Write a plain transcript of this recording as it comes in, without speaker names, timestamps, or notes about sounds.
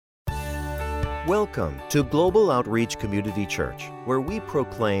Welcome to Global Outreach Community Church, where we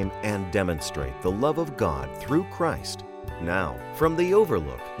proclaim and demonstrate the love of God through Christ. Now, from the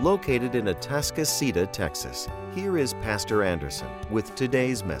Overlook, located in Atascocita, Texas, here is Pastor Anderson with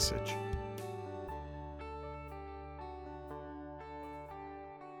today's message.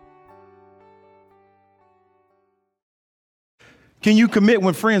 Can you commit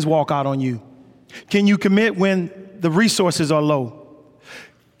when friends walk out on you? Can you commit when the resources are low?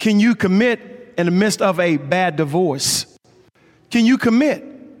 Can you commit in the midst of a bad divorce? Can you commit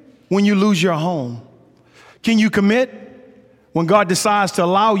when you lose your home? Can you commit when God decides to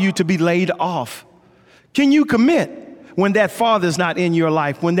allow you to be laid off? Can you commit when that father is not in your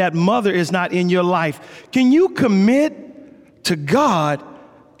life, when that mother is not in your life? Can you commit to God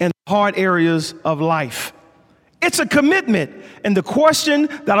in hard areas of life? It's a commitment. And the question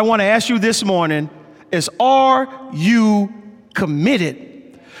that I want to ask you this morning is, are you committed?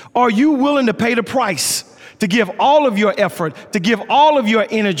 Are you willing to pay the price, to give all of your effort, to give all of your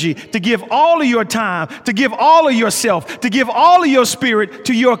energy, to give all of your time, to give all of yourself, to give all of your spirit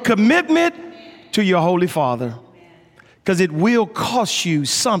to your commitment to your Holy Father? Because it will cost you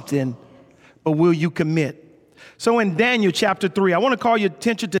something, but will you commit? So in Daniel chapter 3, I want to call your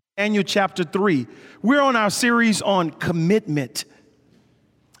attention to Daniel chapter 3. We're on our series on commitment.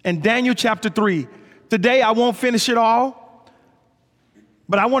 And Daniel chapter 3, today I won't finish it all,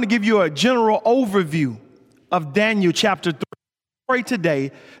 but I want to give you a general overview of Daniel chapter 3. Pray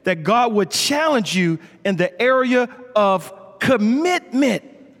today that God would challenge you in the area of commitment,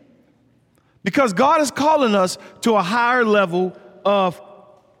 because God is calling us to a higher level of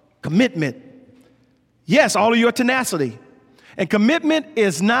commitment. Yes, all of your tenacity. And commitment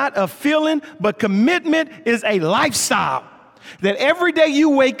is not a feeling, but commitment is a lifestyle. That every day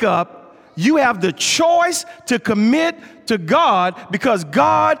you wake up, you have the choice to commit to God, because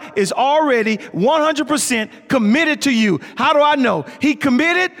God is already 100% committed to you. How do I know? He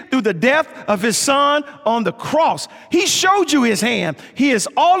committed through the death of his son on the cross. He showed you his hand. He is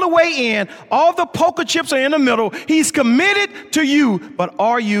all the way in. All the poker chips are in the middle. He's committed to you, but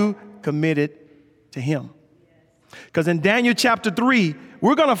are you committed to him? Because in Daniel chapter 3,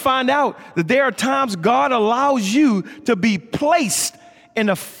 we're going to find out that there are times God allows you to be placed in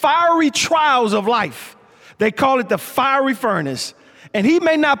the fiery trials of life. They call it the fiery furnace. And he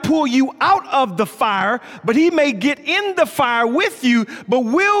may not pull you out of the fire, but he may get in the fire with you. But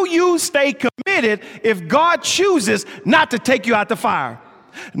will you stay committed if God chooses not to take you out the fire,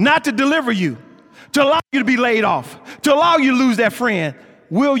 not to deliver you, to allow you to be laid off, to allow you to lose that friend?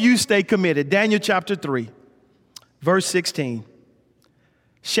 Will you stay committed? Daniel chapter 3, verse 16.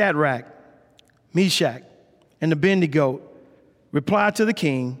 Shadrach, Meshach, and Abednego replied to the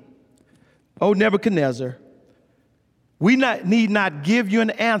king, "O Nebuchadnezzar, we need not give you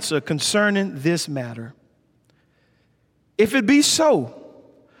an answer concerning this matter. If it be so,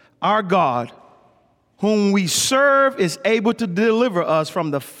 our God, whom we serve, is able to deliver us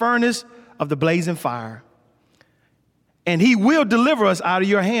from the furnace of the blazing fire, and he will deliver us out of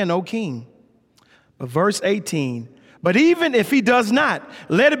your hand, O king." But verse 18, "But even if he does not,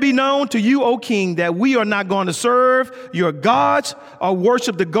 let it be known to you, O king, that we are not going to serve your gods or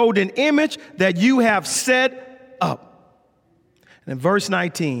worship the golden image that you have set up." And in verse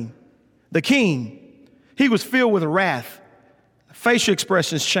 19, the king, he was filled with wrath. Facial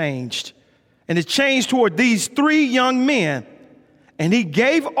expressions changed. And it changed toward these three young men. And he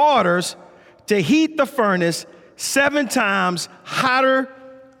gave orders to heat the furnace 7 times hotter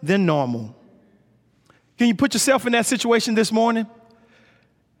than normal. Can you put yourself in that situation this morning?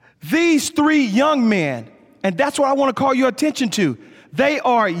 These 3 young men, and that's what I want to call your attention to. They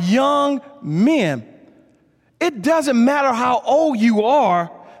are young men. It doesn't matter how old you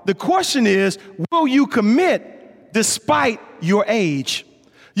are. The question is, will you commit despite your age?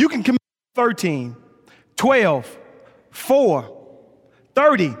 You can commit 13, 12, 4,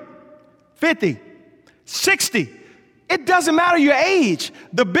 30, 50, 60. It doesn't matter your age.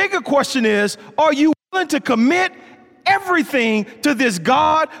 The bigger question is, are you willing to commit everything to this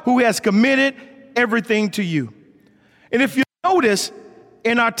God who has committed everything to you? And if you notice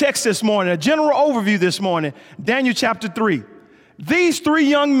in our text this morning, a general overview this morning, Daniel chapter 3, these 3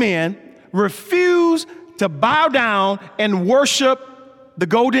 young men refuse to bow down and worship the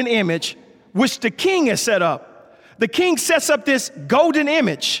golden image which the king has set up. The king sets up this golden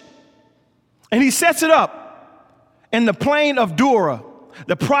image, and he sets it up in the plain of Dura,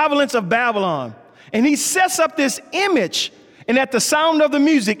 the province of Babylon. And he sets up this image, and at the sound of the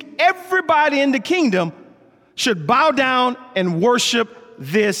music, everybody in the kingdom should bow down and worship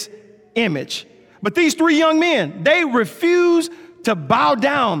this image. But these 3 young men, they refuse to bow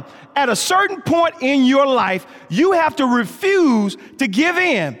down. At a certain point in your life, you have to refuse to give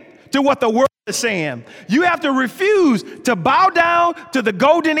in to what the world is saying. You have to refuse to bow down to the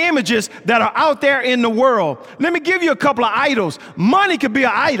golden images that are out there in the world. Let me give you a couple of idols. Money could be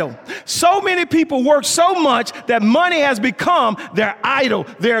an idol. So many people work so much that money has become their idol,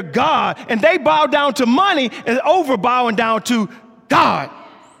 their God, and they bow down to money and over bowing down to God.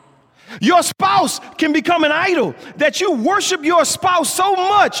 Your spouse can become an idol, that you worship your spouse so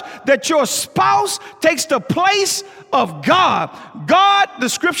much that your spouse takes the place of God. God, the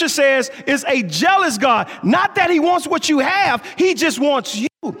scripture says, is a jealous God. Not that he wants what you have, he just wants you.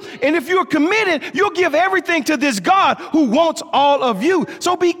 And if you're committed, you'll give everything to this God who wants all of you.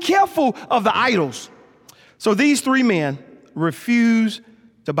 So be careful of the idols. So these three men refused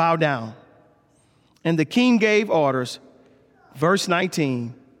to bow down. And the king gave orders, verse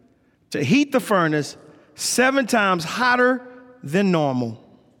 19, to heat the furnace 7 times hotter than normal.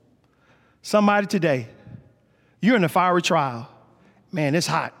 Somebody today, you're in a fiery trial. Man, it's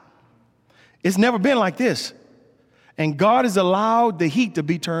hot. It's never been like this. And God has allowed the heat to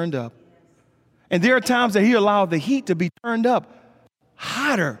be turned up. And there are times that he allowed the heat to be turned up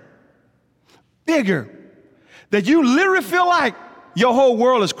hotter, bigger, that you literally feel like your whole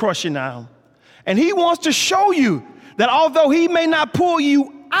world is crushing down. And he wants to show you that although he may not pull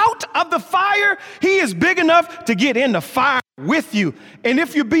you out of the fire, he is big enough to get in the fire with you. And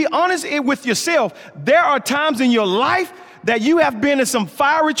if you be honest with yourself, there are times in your life that you have been in some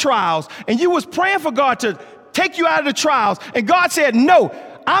fiery trials and you was praying for God to take you out of the trials. And God said, no,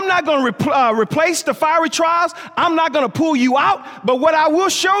 I'm not going to replace the fiery trials. I'm not going to pull you out. But what I will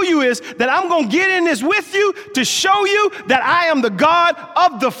show you is that I'm going to get in this with you to show you that I am the God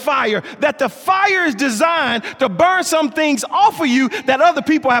of the fire, that the fire is designed to burn some things off of you that other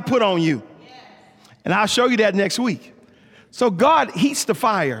people have put on you. Yes. And I'll show you that next week. So God heats the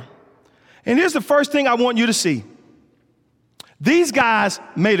fire. And here's the first thing I want you to see. These guys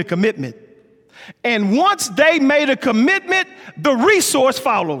made a commitment. And once they made a commitment, the resource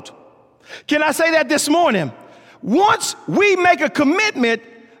followed. Can I say that this morning? Once we make a commitment,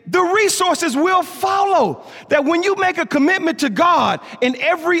 the resources will follow. That when you make a commitment to God in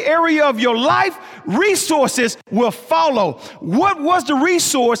every area of your life, resources will follow. What was the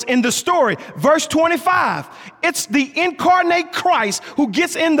resource in the story? Verse 25. It's the incarnate Christ who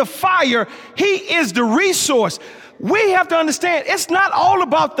gets in the fire. He is the resource. We have to understand it's not all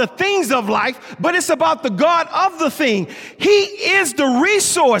about the things of life, but it's about the God of the thing. He is the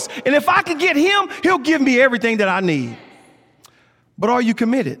resource. And if I can get him, he'll give me everything that I need. But are you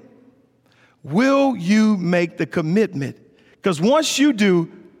committed? Will you make the commitment? Because once you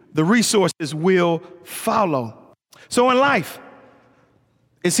do, the resources will follow. So in life,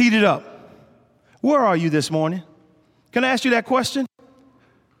 it's heated up. Where are you this morning? Can I ask you that question?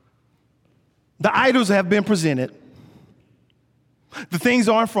 The idols have been presented. The things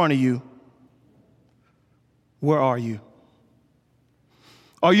are in front of you. Where are you?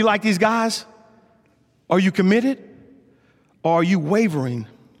 Are you like these guys? Are you committed? Or are you wavering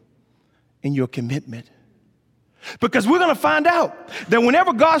in your commitment? Because we're going to find out that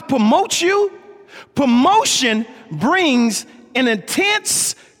whenever God promotes you, promotion brings an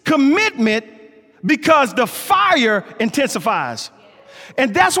intense commitment because the fire intensifies.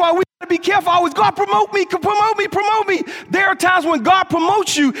 And that's why we got to be careful. Always, God, promote me, promote me, promote me. There are times when God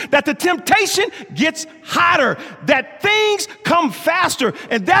promotes you that the temptation gets hotter, that things come faster.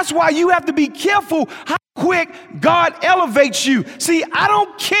 And that's why you have to be careful how quick God elevates you. See, I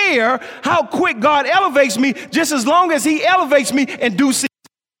don't care how quick God elevates me, just as long as he elevates me in due season.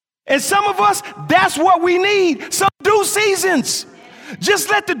 And some of us, that's what we need, some due seasons. Just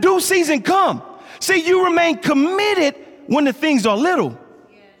let the due season come. See, you remain committed when the things are little.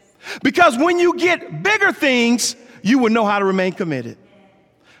 Because when you get bigger things, you will know how to remain committed.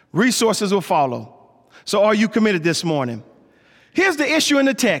 Resources will follow. So are you committed this morning? Here's the issue in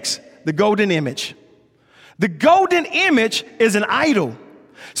the text, the golden image. The golden image is an idol.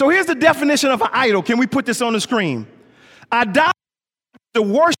 So here's the definition of an idol. Can we put this on the screen? Idolatry is the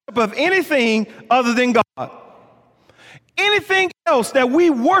worship of anything other than God. Anything else that we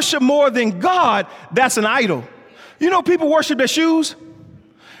worship more than God, that's an idol. You know, people worship their shoes.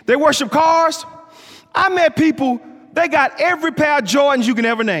 They worship cars. I met people, they got every pair of Jordans you can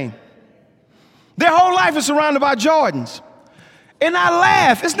ever name. Their whole life is surrounded by Jordans. And I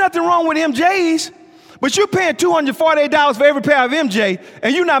laugh. There's nothing wrong with MJs, but you're paying $248 for every pair of MJ,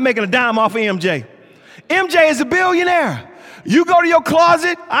 and you're not making a dime off of MJ. MJ is a billionaire. You go to your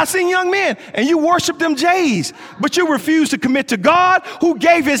closet, I seen young men, and you worship them J's, but you refuse to commit to God who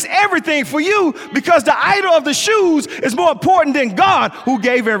gave his everything for you, because the idol of the shoes is more important than God who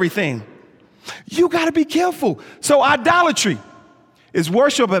gave everything. You got to be careful. So idolatry is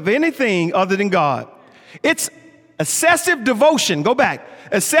worship of anything other than God. It's excessive devotion. Go back.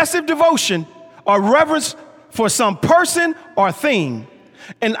 Excessive devotion or reverence for some person or thing.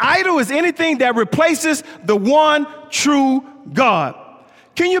 An idol is anything that replaces the one true God.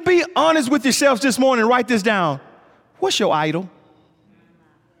 Can you be honest with yourselves this morning? Write this down. What's your idol?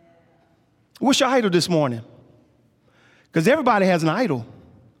 What's your idol this morning? Because everybody has an idol.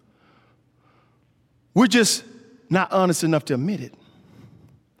 We're just not honest enough to admit it.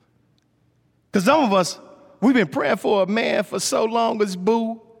 Because some of us, we've been praying for a man for so long as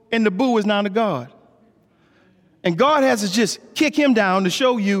boo, and the boo is not a God. And God has to just kick him down to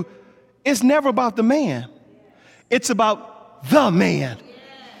show you it's never about the man. It's about the man.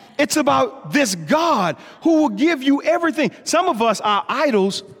 It's about this God who will give you everything. Some of us, our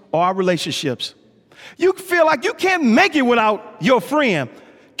idols are our relationships. You feel like you can't make it without your friend.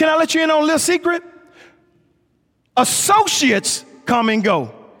 Can I let you in on a little secret? Associates come and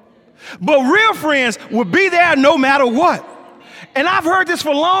go, but real friends will be there no matter what. And I've heard this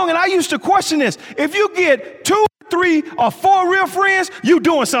for long, and I used to question this. If you get 2, 3, or 4 real friends, you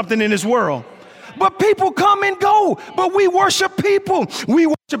doing something in this world. But people come and go, but we worship people. We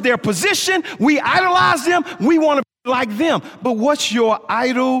worship their position. We idolize them. We want to be like them. But what's your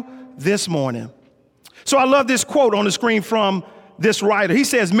idol this morning? So I love this quote on the screen from this writer. He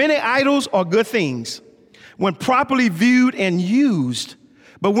says, many idols are good things when properly viewed and used.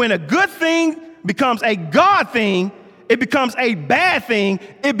 But when a good thing becomes a God thing, it becomes a bad thing.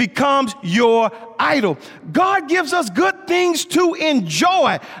 It becomes your idol. God gives us good things to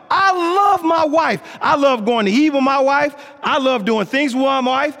enjoy. I love my wife. I love going to eat with my wife. I love doing things with my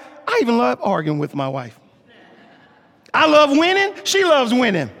wife. I even love arguing with my wife. I love winning. She loves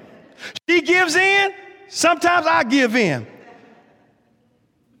winning. She gives in. Sometimes I give in.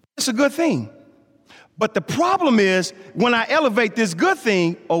 It's a good thing. But the problem is when I elevate this good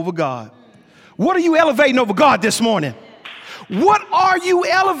thing over God. What are you elevating over God this morning? What are you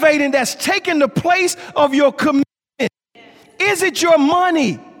elevating that's taking the place of your commitment? Is it your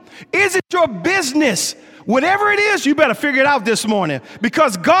money? Is it your business? Whatever it is, you better figure it out this morning,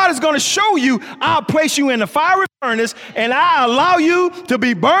 because God is going to show you. I'll place you in the fiery furnace and I'll allow you to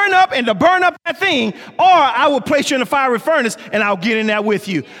be burned up and to burn up that thing, or I will place you in the fiery furnace and I'll get in there with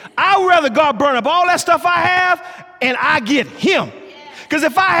you. I would rather God burn up all that stuff I have and I get him. Because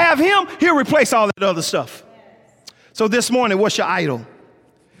if I have him, he'll replace all that other stuff. So this morning, what's your idol?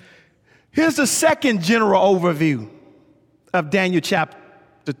 Here's the second general overview of Daniel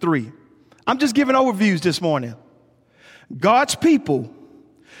chapter 3. I'm just giving overviews this morning. God's people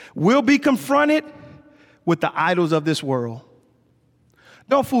will be confronted with the idols of this world.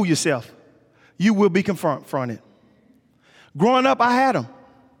 Don't fool yourself. You will be confronted. Growing up, I had them.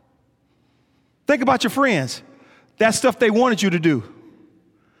 Think about your friends. That stuff they wanted you to do.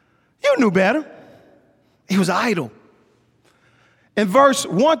 You knew better. He was an idol. In verse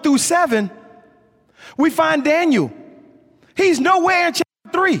 1 through 7, we find Daniel. He's nowhere in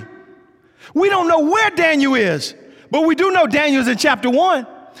chapter 3. We don't know where Daniel is, but we do know Daniel's in chapter 1.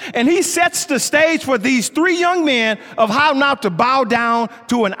 And he sets the stage for these 3 young men of how not to bow down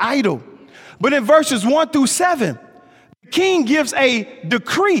to an idol. But in verses 1 through 7, the king gives a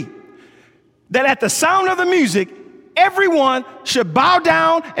decree that at the sound of the music, everyone should bow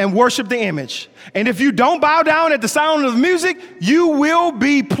down and worship the image. And if you don't bow down at the sound of the music, you will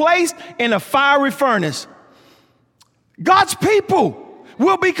be placed in a fiery furnace. God's people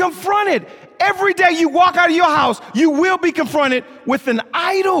will be confronted. Every day you walk out of your house, you will be confronted with an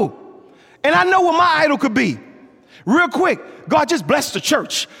idol. And I know what my idol could be. Real quick, God, just bless the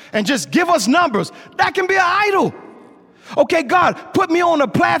church and just give us numbers. That can be an idol. Okay, God, put me on a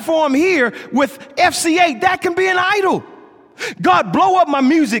platform here with FC8. That can be an idol. God, blow up my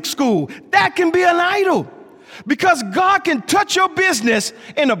music school. That can be an idol. Because God can touch your business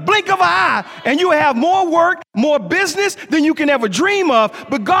in a blink of an eye and you have more work, more business than you can ever dream of.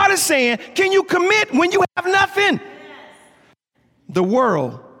 But God is saying, can you commit when you have nothing? The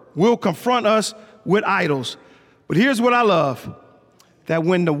world will confront us with idols. But here's what I love, that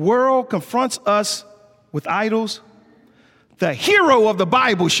when the world confronts us with idols, the hero of the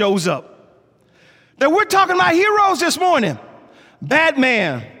Bible shows up. That we're talking about heroes this morning.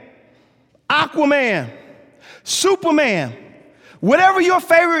 Batman, Aquaman, Superman, whatever your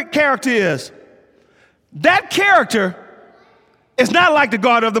favorite character is, that character is not like the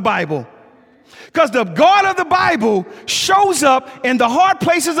God of the Bible. Because the God of the Bible shows up in the hard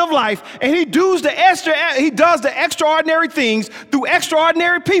places of life, and he does the extraordinary things through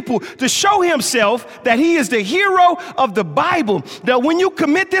extraordinary people to show himself that he is the hero of the Bible. That when you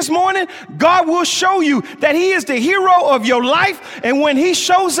commit this morning, God will show you that he is the hero of your life. And when he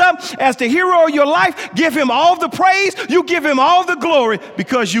shows up as the hero of your life, give him all the praise. You give him all the glory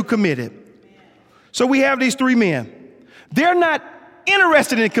because you committed. So we have these three men. They're not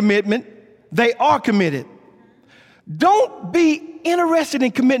interested in commitment. They are committed. Don't be interested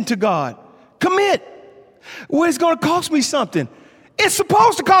in committing to God. Commit. Well, it's going to cost me something. It's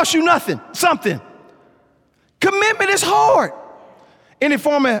supposed to cost you something. Commitment is hard. Any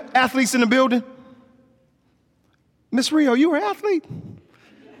former athletes in the building? Miss Rio, you were an athlete?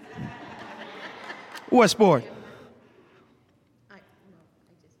 What sport?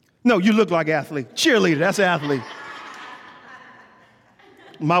 No, you look like an athlete. Cheerleader, that's an athlete.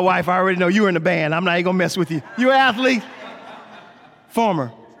 My wife, I already know you were in the band. I'm not even going to mess with you. You an athlete?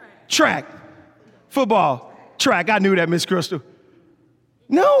 Former. Track. Football. Track. I knew that, Miss Crystal.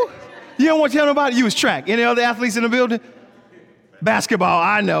 No? You don't want to tell nobody? You was track. Any other athletes in the building? Basketball.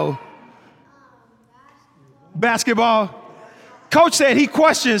 I know. Basketball. Coach said he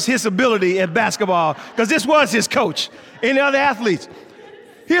questions his ability at basketball because this was his coach. Any other athletes?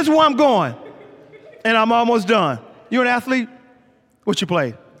 Here's where I'm going, and I'm almost done. You an athlete? What you play?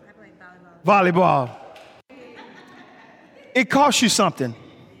 I played volleyball. Volleyball. It costs you something.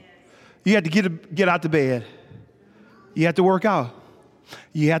 You have to get out the bed. You have to work out.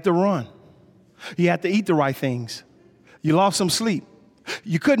 You have to run. You have to eat the right things. You lost some sleep.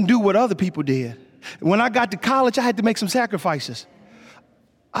 You couldn't do what other people did. When I got to college, I had to make some sacrifices.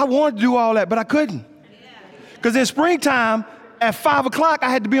 I wanted to do all that, but I couldn't. Because in springtime, at 5 o'clock, I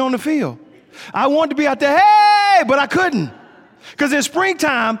had to be on the field. I wanted to be out there, hey, but I couldn't. Because in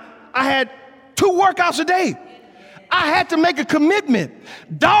springtime, I had 2 workouts a day. I had to make a commitment.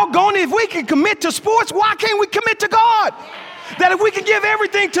 Doggone it, if we can commit to sports, why can't we commit to God? That if we can give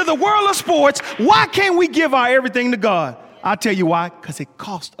everything to the world of sports, why can't we give our everything to God? I'll tell you why, because it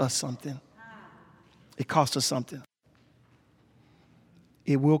cost us something. It cost us something.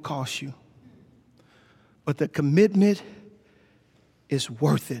 It will cost you. But the commitment is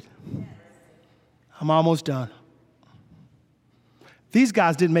worth it. I'm almost done. These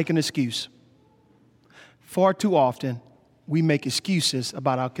guys didn't make an excuse. Far too often, we make excuses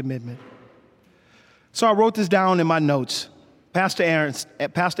about our commitment. So I wrote this down in my notes. Pastor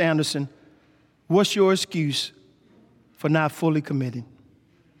Anderson, what's your excuse for not fully committing?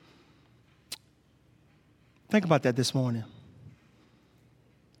 Think about that this morning.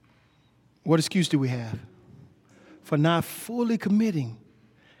 What excuse do we have for not fully committing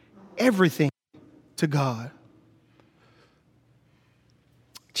everything to God?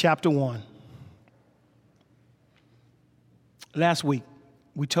 Chapter 1. Last week,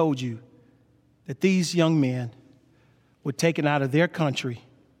 we told you that these young men were taken out of their country,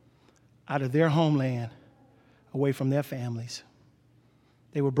 out of their homeland, away from their families.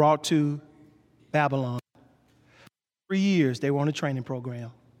 They were brought to Babylon. 3 years, they were on a training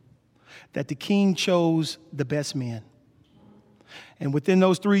program. That the king chose the best men. And within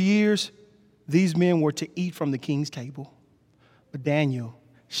those 3 years, these men were to eat from the king's table. But Daniel,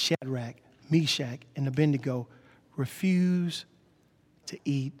 Shadrach, Meshach, and Abednego refused to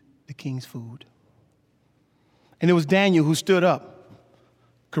eat the king's food. And it was Daniel who stood up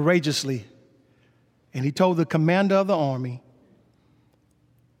courageously, and he told the commander of the army,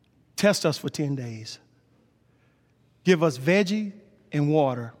 test us for 10 days. Give us veggie and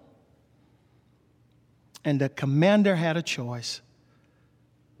water. And the commander had a choice.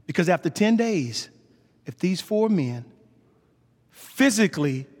 Because after 10 days, if these 4 men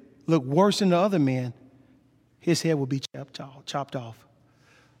physically look worse than the other men, his head will be chopped off.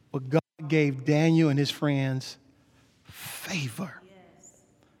 But God gave Daniel and his friends favor. Yes.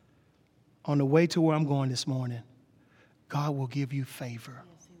 On the way to where I'm going this morning, God will give you favor.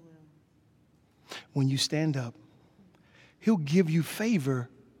 Yes, he will. When you stand up, he'll give you favor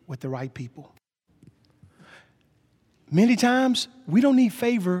with the right people. Many times, we don't need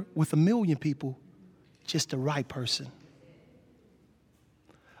favor with 1 million people, just the right person.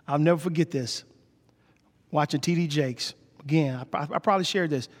 I'll never forget this. Watching T.D. Jakes. Again, I probably shared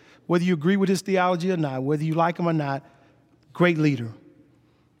this. Whether you agree with his theology or not, whether you like him or not, great leader.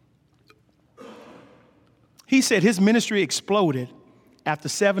 He said his ministry exploded after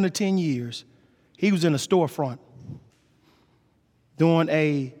 7 to 10 years. He was in a storefront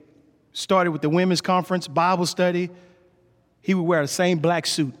started with the women's conference, Bible study. He would wear the same black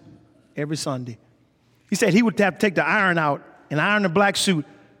suit every Sunday. He said he would have to take the iron out and iron the black suit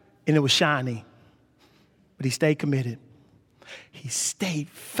and it was shiny, but he stayed committed. He stayed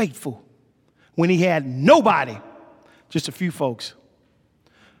faithful when he had nobody, just a few folks.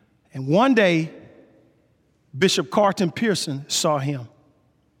 And one day, Bishop Carlton Pearson saw him,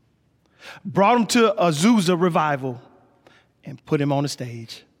 brought him to Azusa Revival, and put him on the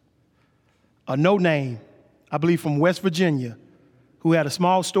stage. A no-name, I believe from West Virginia, who had a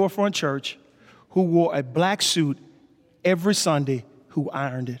small storefront church, who wore a black suit every Sunday, who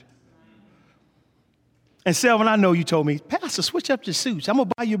ironed it. And Selvin, I know you told me, Pastor, switch up your suits. I'm going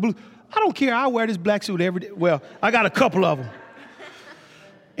to buy you blue. I don't care. I wear this black suit every day. Well, I got a couple of them.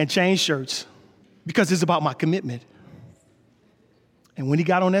 And change shirts because it's about my commitment. And when he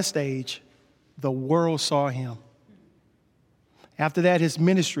got on that stage, the world saw him. After that, his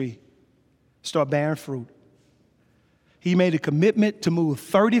ministry started bearing fruit. He made a commitment to move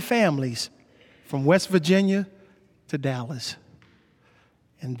 30 families from West Virginia to Dallas.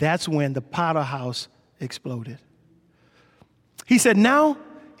 And that's when the Potter House exploded. He said, now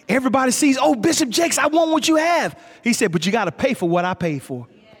everybody sees, oh, Bishop Jakes, I want what you have. He said, but you got to pay for what I paid for.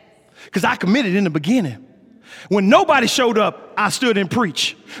 Because I committed in the beginning. When nobody showed up, I stood and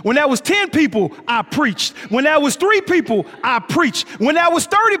preached. When there was 10 people, I preached. When there was 3 people, I preached. When there was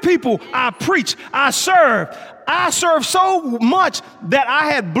 30 people, I preached. I served. I served so much that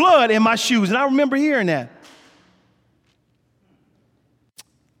I had blood in my shoes. And I remember hearing that.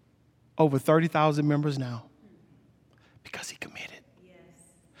 Over 30,000 members now. Because he committed. Yes.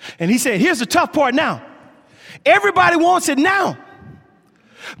 And he said, here's the tough part now. Everybody wants it now.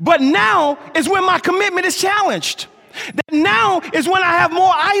 But now is when my commitment is challenged. That now is when I have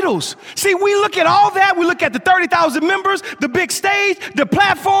more idols. See, we look at all that. We look at the 30,000 members, the big stage, the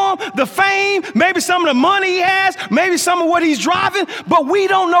platform, the fame, maybe some of the money he has, maybe some of what he's driving, but we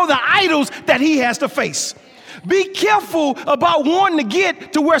don't know the idols that he has to face. Be careful about wanting to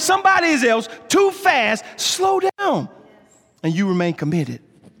get to where somebody else too fast. Slow down. And you remain committed.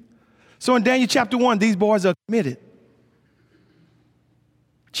 So in Daniel chapter 1, these boys are committed.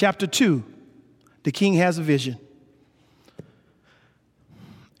 Chapter 2, the king has a vision.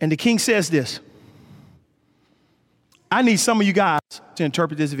 And the king says this, I need some of you guys to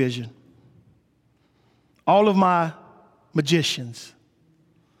interpret this vision. All of my magicians,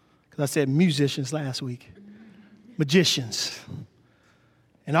 because I said musicians last week, magicians,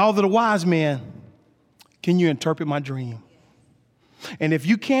 and all of the wise men, can you interpret my dream? And if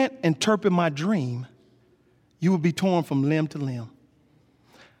you can't interpret my dream, you will be torn from limb to limb.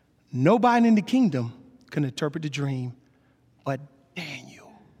 Nobody in the kingdom can interpret the dream but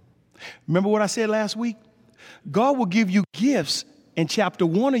Daniel. Remember what I said last week? God will give you gifts in chapter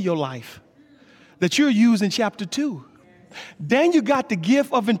 1 of your life that you'll use in chapter 2. Daniel got the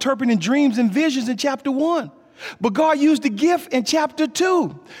gift of interpreting dreams and visions in chapter 1. But God used the gift in chapter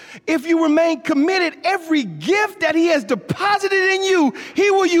 2. If you remain committed, every gift that he has deposited in you, he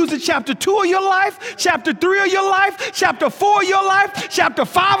will use in chapter 2 of your life, chapter 3 of your life, chapter 4 of your life, chapter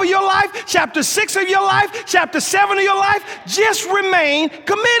 5 of your life, chapter 6 of your life, chapter 7 of your life. Just remain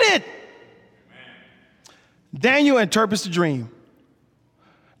committed. Amen. Daniel interprets the dream.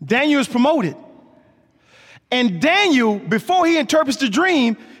 Daniel is promoted. And Daniel, before he interprets the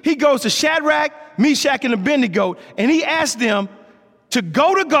dream, he goes to Shadrach, Meshach, and Abednego, and he asked them to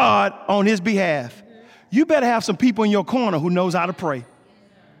go to God on his behalf. You better have some people in your corner who knows how to pray.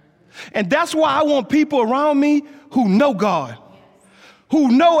 And that's why I want people around me who know God,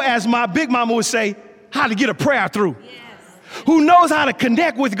 who know, as my big mama would say, how to get a prayer through, who knows how to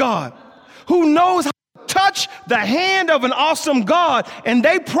connect with God, who knows how to touch the hand of an awesome God. And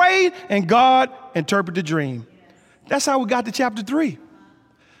they prayed, and God interpreted the dream. That's how we got to chapter 3.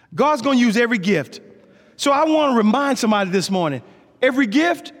 God's going to use every gift. So I want to remind somebody this morning, every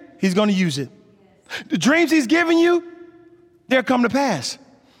gift, he's going to use it. The dreams he's given you, they'll come to pass.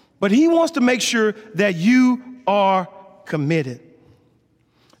 But he wants to make sure that you are committed.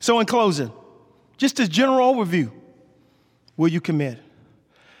 So in closing, just a general overview, will you commit?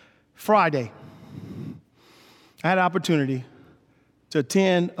 Friday, I had an opportunity to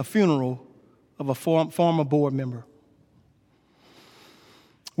attend a funeral of a former board member.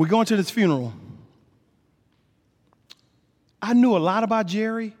 We're going to this funeral. I knew a lot about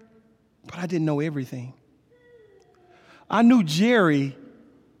Jerry, but I didn't know everything. I knew Jerry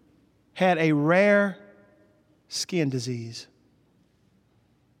had a rare skin disease,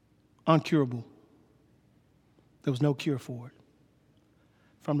 uncurable. There was no cure for it.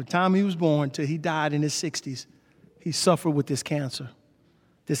 From the time he was born till he died in his 60s, he suffered with this cancer,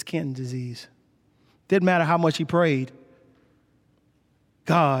 this skin disease. Didn't matter how much he prayed,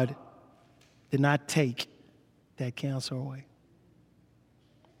 God did not take that cancer away.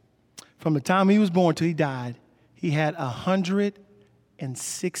 From the time he was born till he died, he had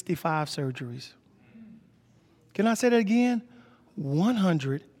 165 surgeries. Can I say that again?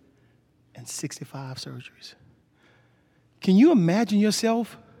 165 surgeries. Can you imagine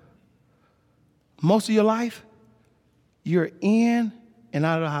yourself, most of your life, you're in and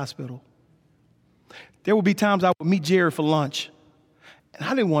out of the hospital? There would be times I would meet Jerry for lunch, and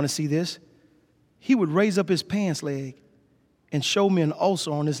I didn't want to see this. He would raise up his pants leg and show me an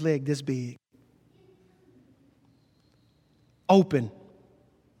ulcer on his leg this big. Open.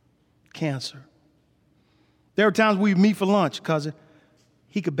 Cancer. There were times we'd meet for lunch, cousin.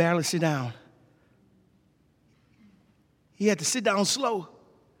 He could barely sit down. He had to sit down slow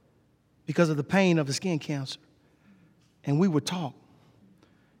because of the pain of the skin cancer. And we would talk,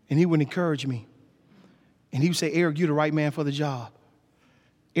 and he would encourage me. And he would say, Eric, you're the right man for the job.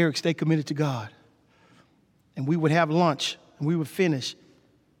 Eric, stay committed to God. And we would have lunch, and we would finish,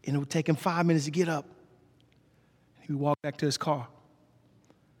 and it would take him 5 minutes to get up. He would walk back to his car,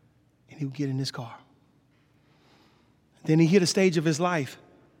 and he would get in his car. Then he hit a stage of his life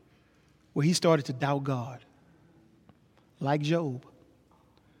where he started to doubt God, like Job.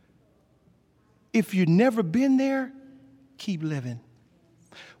 If you've never been there, keep living.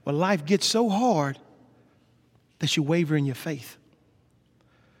 Well, life gets so hard that you waver in your faith.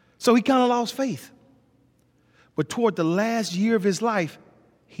 So he kind of lost faith. But toward the last year of his life,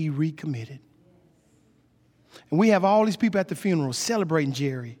 he recommitted. And we have all these people at the funeral celebrating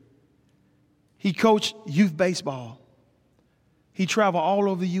Jerry. He coached youth baseball. He traveled all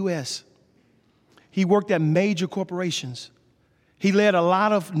over the U.S. He worked at major corporations. He led a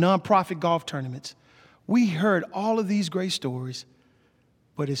lot of nonprofit golf tournaments. We heard all of these great stories,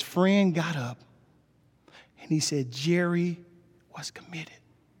 but his friend got up and he said, Jerry was committed.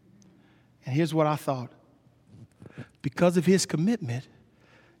 And here's what I thought. Because of his commitment,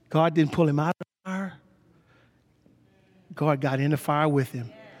 God didn't pull him out of the fire. God got in the fire with him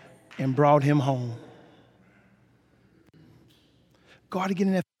and brought him home. God to get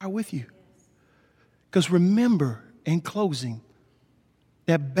in that fire with you. Because remember, in closing,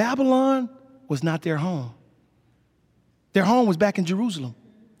 that Babylon was not their home. Their home was back in Jerusalem.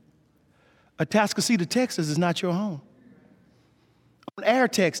 Atascocita, Texas is not your home. On Air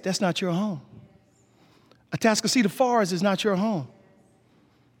Text, that's not your home. Atascocita Forest is not your home.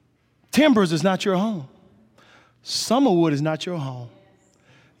 Timbers is not your home. Summerwood is not your home.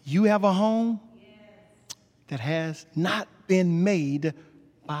 You have a home that has not been made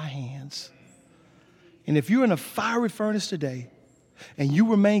by hands. And if you're in a fiery furnace today and you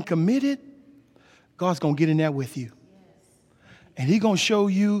remain committed, God's going to get in there with you. And he's going to show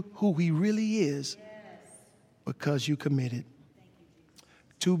you who he really is because you committed.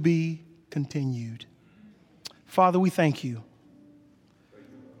 To be continued. Father, we thank you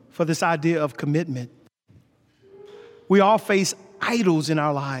for this idea of commitment. We all face idols in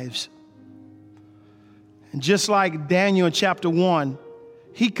our lives. And just like Daniel in chapter 1,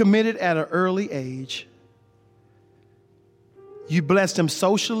 he committed at an early age. You blessed him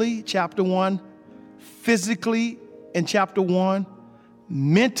socially, chapter 1, physically in chapter 1,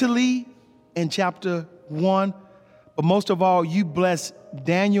 mentally in chapter 1, but most of all, you blessed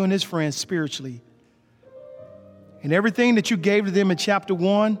Daniel and his friends spiritually. And everything that you gave to them in chapter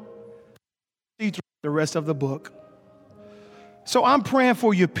 1, see through the rest of the book. So I'm praying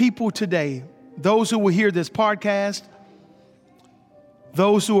for your people today, those who will hear this podcast,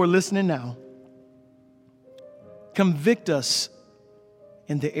 those who are listening now. Convict us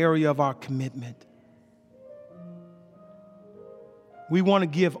in the area of our commitment. We want to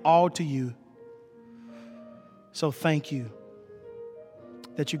give all to you. So thank you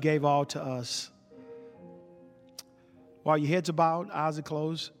that you gave all to us. While your heads are bowed, eyes are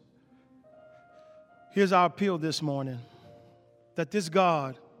closed, here's our appeal this morning. That this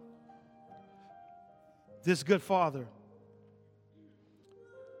God, this good Father,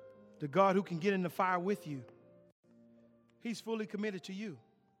 the God who can get in the fire with you, he's fully committed to you.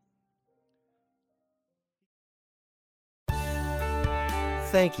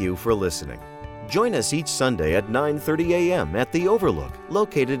 Thank you for listening. Join us each Sunday at 9:30 a.m. at the Overlook,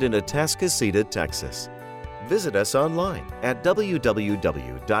 located in Atascocita, Texas. Visit us online at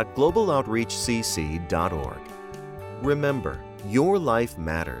www.globaloutreachcc.org. Remember, your life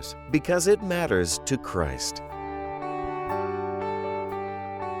matters because it matters to Christ.